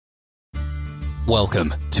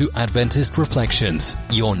Welcome to Adventist Reflections,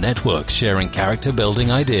 your network sharing character-building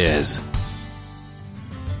ideas.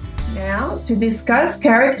 Now, to discuss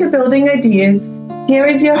character-building ideas, here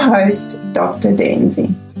is your host, Dr.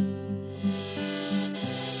 Danzy.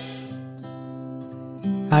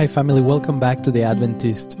 Hi family, welcome back to the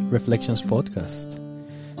Adventist Reflections podcast.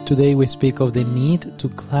 Today we speak of the need to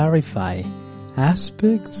clarify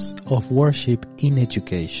aspects of worship in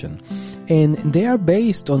education. And they are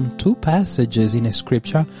based on two passages in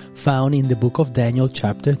Scripture found in the book of Daniel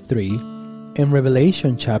chapter 3 and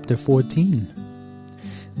Revelation chapter 14.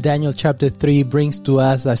 Daniel chapter 3 brings to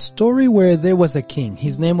us a story where there was a king.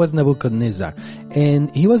 His name was Nebuchadnezzar, and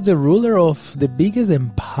he was the ruler of the biggest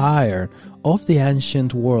empire of the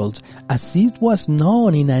ancient world, as it was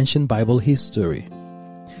known in ancient Bible history.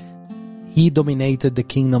 He dominated the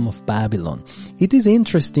kingdom of Babylon. It is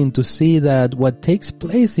interesting to see that what takes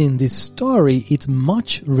place in this story is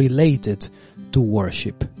much related to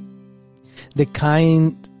worship. The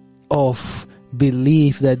kind of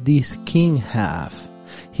belief that this king had,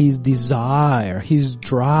 his desire, his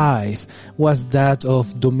drive, was that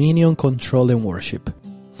of dominion, control, and worship.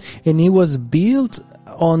 And it was built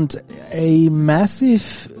on a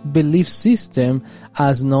massive belief system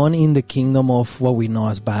as known in the kingdom of what we know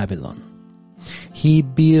as Babylon. He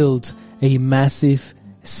built a massive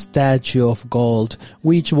statue of gold,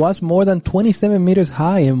 which was more than 27 meters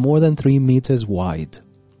high and more than 3 meters wide.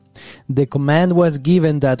 The command was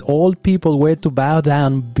given that all people were to bow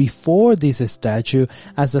down before this statue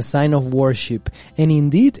as a sign of worship. And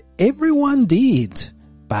indeed, everyone did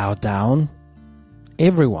bow down.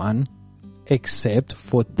 Everyone except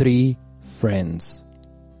for 3 friends.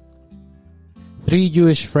 3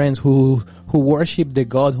 Jewish friends who worship the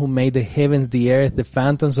God who made the heavens, the earth, the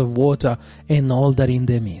fountains of water, and all that in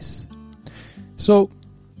them is. So,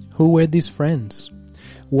 who were these friends?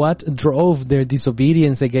 What drove their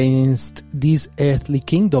disobedience against this earthly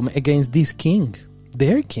kingdom, against this king,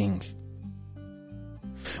 their king?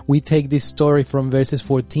 We take this story from verses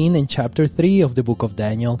 14 and chapter 3 of the book of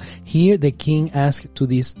Daniel. Here the king asked to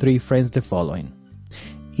these 3 friends the following: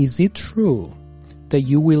 "Is it true that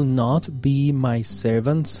you will not be my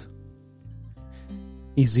servants?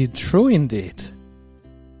 Is it true indeed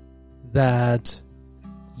that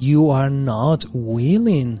you are not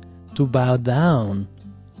willing to bow down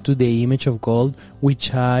to the image of gold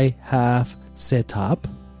which I have set up?"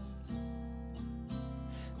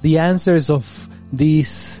 The answers of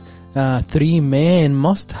these 3 men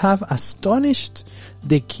must have astonished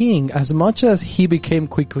the king as much as he became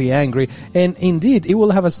quickly angry. And indeed, it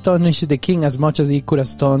will have astonished the king as much as it could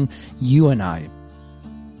astonish you and I.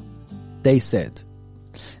 They said,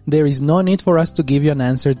 "There is no need for us to give you an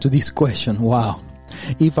answer to this question." Wow.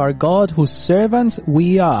 "If our God, whose servants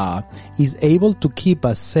we are, is able to keep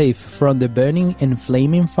us safe from the burning and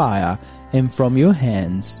flaming fire and from your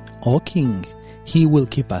hands, O king, he will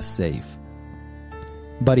keep us safe.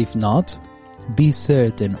 But if not, be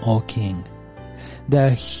certain, O king,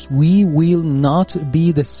 that we will not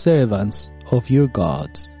be the servants of your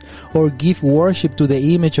gods, or give worship to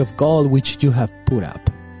the image of gold which you have put up."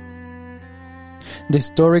 The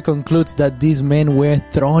story concludes that these men were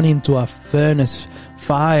thrown into a furnace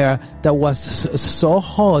fire that was so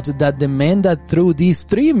hot that the men that threw these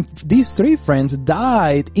three friends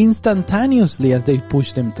died instantaneously as they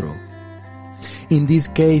pushed them through. In this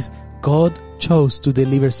case, God chose to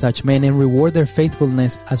deliver such men and reward their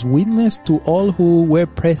faithfulness as witness to all who were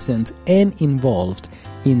present and involved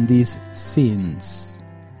in these sins.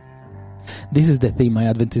 This is the theme, my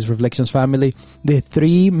Adventist Reflections family. The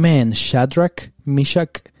 3 men, Shadrach,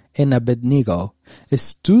 Meshach, and Abednego,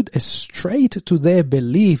 stood straight to their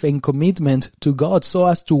belief and commitment to God so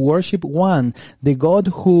as to worship one, the God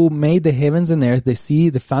who made the heavens and earth, the sea,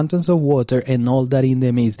 the fountains of water, and all that in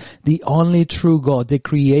them is, the only true God, the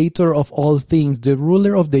creator of all things, the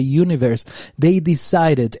ruler of the universe. They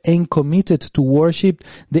decided and committed to worship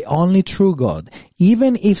the only true God,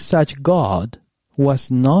 even if such God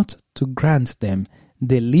was not to grant them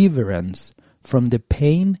deliverance from the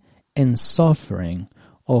pain and suffering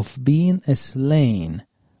of being slain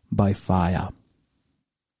by fire.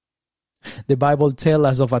 The Bible tells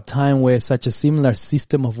us of a time where such a similar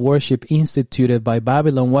system of worship instituted by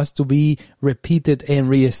Babylon was to be repeated and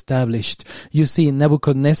reestablished. You see,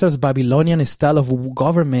 Nebuchadnezzar's Babylonian style of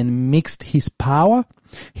government mixed his power,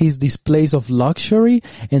 his displays of luxury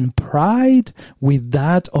and pride with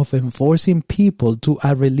that of enforcing people to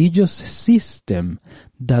a religious system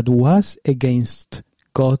that was against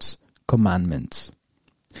God's commandments.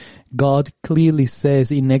 God clearly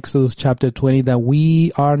says in Exodus chapter 20 that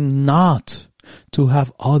we are not to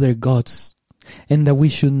have other gods and that we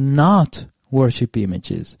should not worship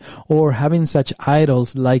images, or having such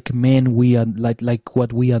idols like men like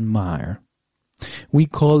what we admire. We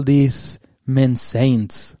call these men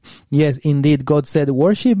saints. Yes, indeed, God said,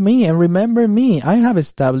 worship me and remember me. I have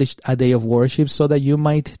established a day of worship so that you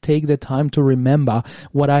might take the time to remember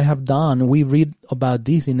what I have done. We read about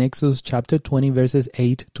this in Exodus chapter 20 verses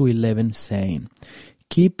 8 to 11 saying,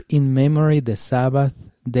 keep in memory the Sabbath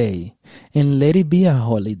day and let it be a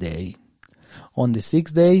holy day. On the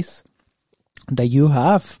 6 days that you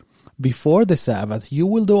have before the Sabbath, you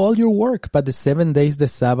will do all your work, but the 7 days the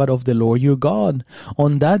Sabbath of the Lord your God.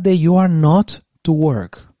 On that day you are not to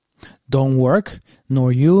work. Don't work,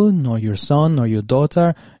 nor you, nor your son, nor your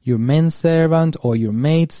daughter, your manservant, or your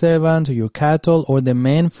maidservant, or your cattle, or the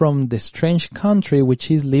men from the strange country which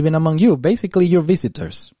is living among you. Basically, your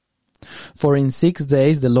visitors. For in 6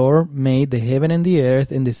 days the Lord made the heaven and the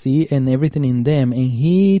earth and the sea and everything in them, and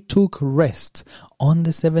he took rest on the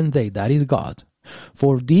 7th day. That is God.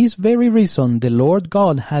 For this very reason the Lord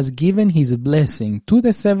God has given his blessing to the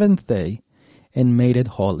 7th day and made it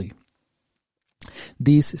holy.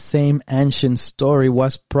 This same ancient story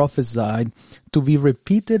was prophesied to be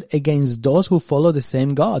repeated against those who follow the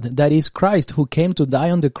same God, that is Christ, who came to die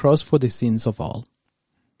on the cross for the sins of all.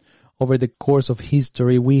 Over the course of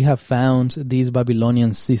history, we have found this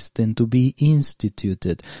Babylonian system to be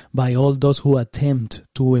instituted by all those who attempt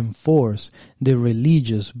to enforce their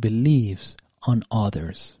religious beliefs on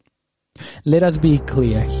others. Let us be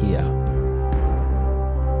clear here.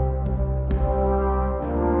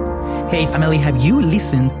 Hey family, have you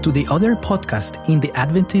listened to the other podcast in the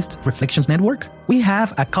Adventist Reflections Network? We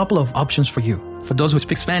have a couple of options for you. For those who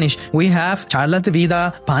speak Spanish, we have Charlas de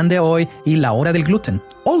Vida, Pan de Hoy, y La Hora del Gluten.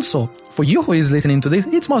 Also, for you who is listening to this,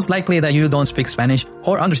 it's most likely that you don't speak Spanish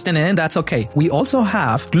or understand it, and that's okay. We also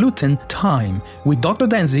have Gluten Time with Dr.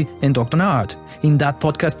 Denzi and Dr. Nard. In that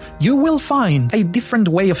podcast, you will find a different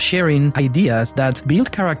way of sharing ideas that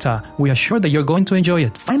build character. We are sure that you're going to enjoy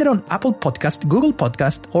it. Find it on Apple Podcast, Google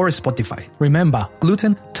Podcast, or Spotify. Remember,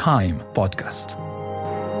 Gluten Time Podcast.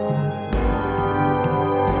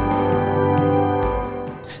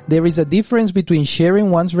 There is a difference between sharing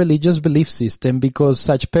one's religious belief system because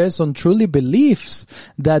such person truly believes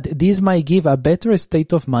that this might give a better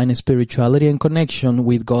state of mind, spirituality, and connection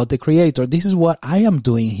with God the Creator. This is what I am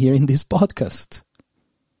doing here in this podcast.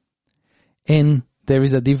 And there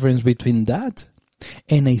is a difference between that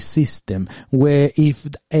and a system where if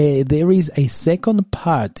there is a second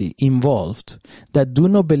party involved that do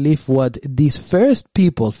not believe what this first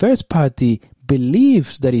party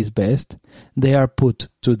believes that is best, they are put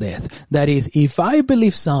to death. That is, if I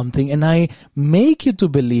believe something and I make you to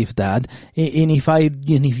believe that, and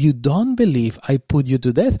if you don't believe, I put you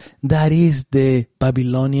to death. That is the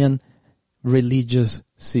Babylonian religious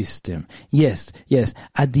system. Yes.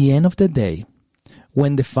 At the end of the day,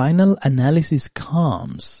 when the final analysis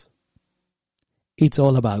comes, it's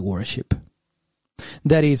all about worship.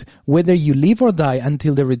 That is, whether you live or die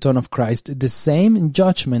until the return of Christ, the same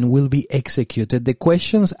judgment will be executed. The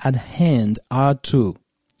questions at hand are two.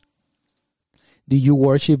 Do you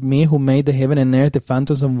worship me who made the heaven and earth, the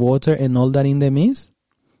fountains of water, and all that in them is?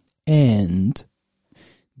 And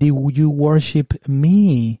do you worship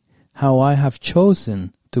me how I have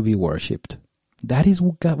chosen to be worshipped? That is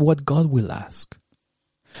what God will ask.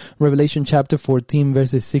 Revelation chapter 14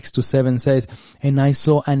 verses 6 to 7 says, And I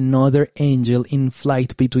saw another angel in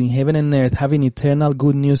flight between heaven and earth, having eternal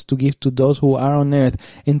good news to give to those who are on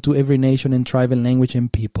earth and to every nation and tribe and language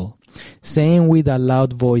and people, saying with a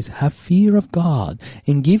loud voice, Have fear of God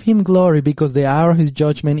and give him glory, because the hour of his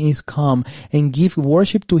judgment is come, and give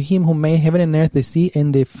worship to him who made heaven and earth, the sea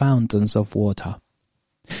and the fountains of water.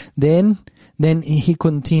 Then he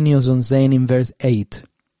continues on saying in verse 8,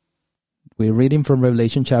 we're reading from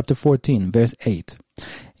Revelation chapter 14, verse 8.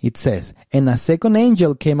 It says, And a second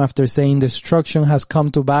angel came after, saying, Destruction has come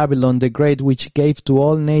to Babylon the Great, which gave to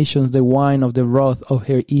all nations the wine of the wrath of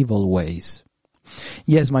her evil ways.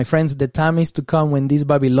 Yes, my friends, the time is to come when this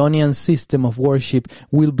Babylonian system of worship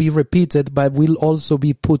will be repeated, but will also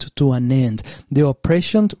be put to an end. The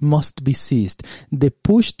oppression must be ceased. The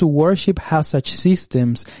push to worship has such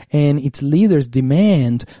systems, and its leaders'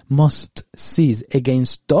 demand must cease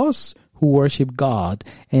against those who worship God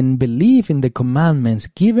and believe in the commandments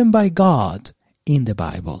given by God in the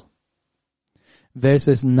Bible.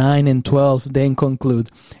 Verses 9 and 12 then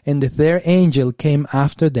conclude, And the third angel came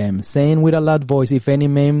after them, saying with a loud voice, If any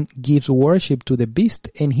man gives worship to the beast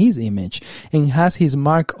in his image, and has his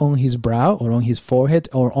mark on his brow, or on his forehead,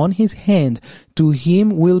 or on his hand, to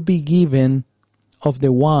him will be given of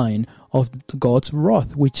the wine of God's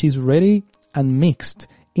wrath, which is ready and mixed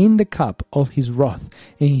in the cup of his wrath,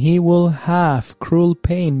 and he will have cruel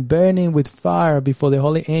pain, burning with fire before the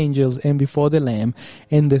holy angels and before the Lamb,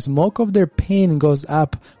 and the smoke of their pain goes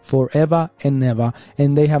up forever and ever,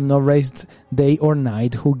 and they have not rest day or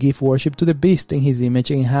night, who give worship to the beast in his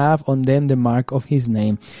image, and have on them the mark of his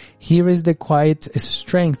name. Here is the quiet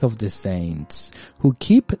strength of the saints, who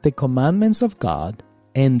keep the commandments of God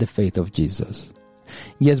and the faith of Jesus.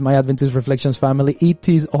 Yes, my Adventist Reflections family, it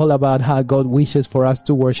is all about how God wishes for us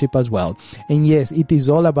to worship as well. And yes, it is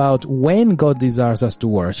all about when God desires us to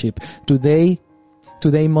worship. Today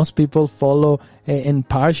most people follow and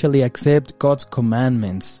partially accept God's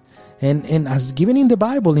commandments. And as given in the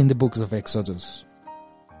Bible in the books of Exodus.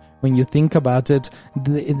 When you think about it,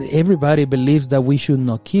 everybody believes that we should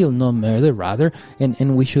not kill, not murder, rather,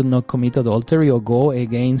 and we should not commit adultery or go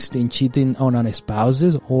against in cheating on our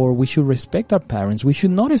spouses, or we should respect our parents. We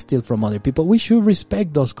should not steal from other people. We should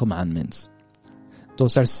respect those commandments.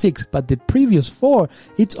 Those are 6, but the previous 4,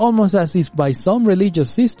 it's almost as if by some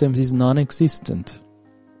religious systems is non-existent.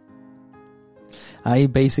 I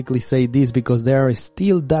basically say this because there are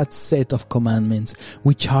still that set of commandments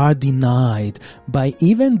which are denied by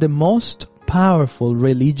even the most powerful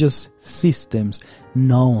religious systems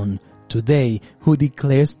known today, who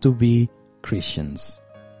declares to be Christians.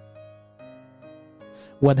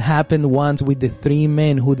 What happened once with the 3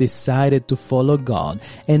 men who decided to follow God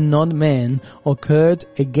and not men occurred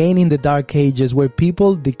again in the Dark Ages, where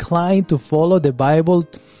people declined to follow the Bible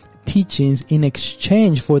teachings in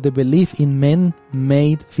exchange for the belief in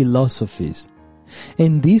man-made philosophies.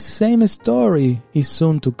 And this same story is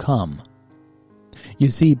soon to come. You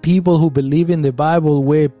see, people who believe in the Bible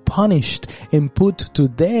were punished and put to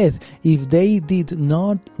death if they did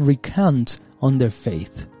not recant on their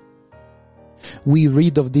faith. We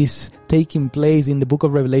read of this taking place in the book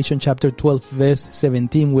of Revelation chapter 12 verse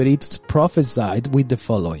 17, where it's prophesied with the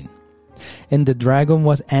following. And the dragon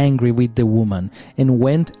was angry with the woman and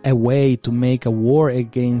went away to make a war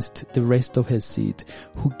against the rest of his seed,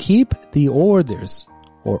 who keep the orders,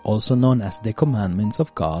 or also known as the commandments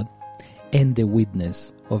of God, and the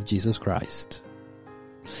witness of Jesus Christ.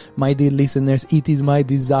 My dear listeners, it is my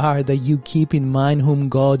desire that you keep in mind whom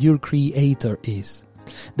God, your Creator, is.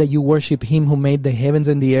 That you worship Him who made the heavens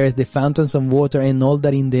and the earth, the fountains of water, and all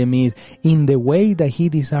that in them is, in the way that He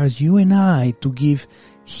desires you and I to give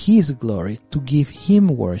His glory, to give Him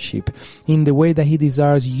worship, in the way that He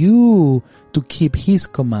desires you to keep His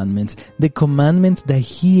commandments, the commandments that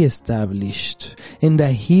He established and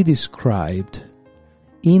that He described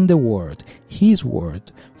in the Word, His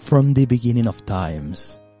Word, from the beginning of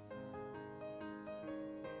times.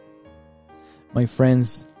 My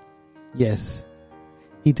friends, yes,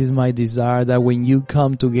 it is my desire that when you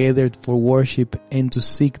come together for worship and to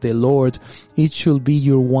seek the Lord, it should be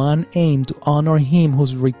your one aim to honor Him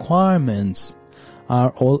whose requirements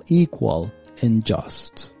are all equal and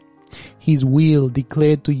just. His will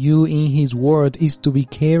declared to you in His Word is to be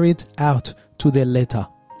carried out to the letter.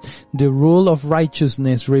 The rule of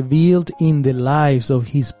righteousness revealed in the lives of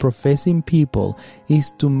His professing people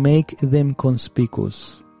is to make them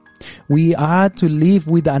conspicuous. We are to live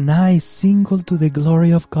with an eye single to the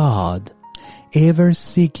glory of God, ever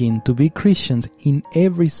seeking to be Christians in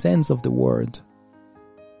every sense of the word.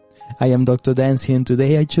 I am Dr. Dancy, and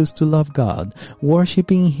today I choose to love God,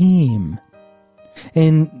 worshiping Him,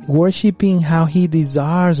 and worshiping how He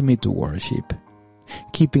desires me to worship,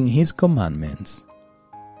 keeping His commandments,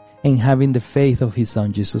 and having the faith of His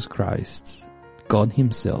Son Jesus Christ, God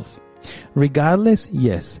Himself. Regardless,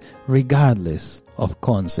 yes, regardless of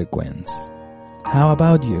consequence. How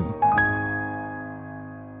about you?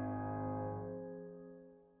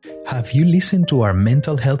 Have you listened to our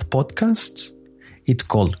mental health podcasts? It's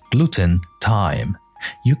called Gluten Time.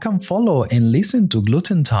 You can follow and listen to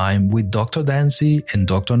Gluten Time with Dr. Dancy and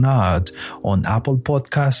Dr. Nard on Apple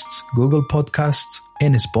Podcasts, Google Podcasts,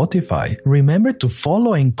 and Spotify. Remember to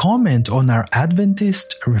follow and comment on our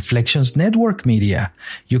Adventist Reflections Network media.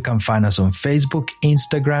 You can find us on Facebook,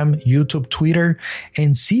 Instagram, YouTube, Twitter,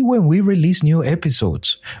 and see when we release new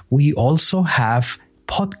episodes. We also have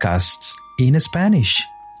podcasts in Spanish.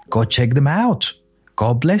 Go check them out.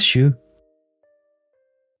 God bless you.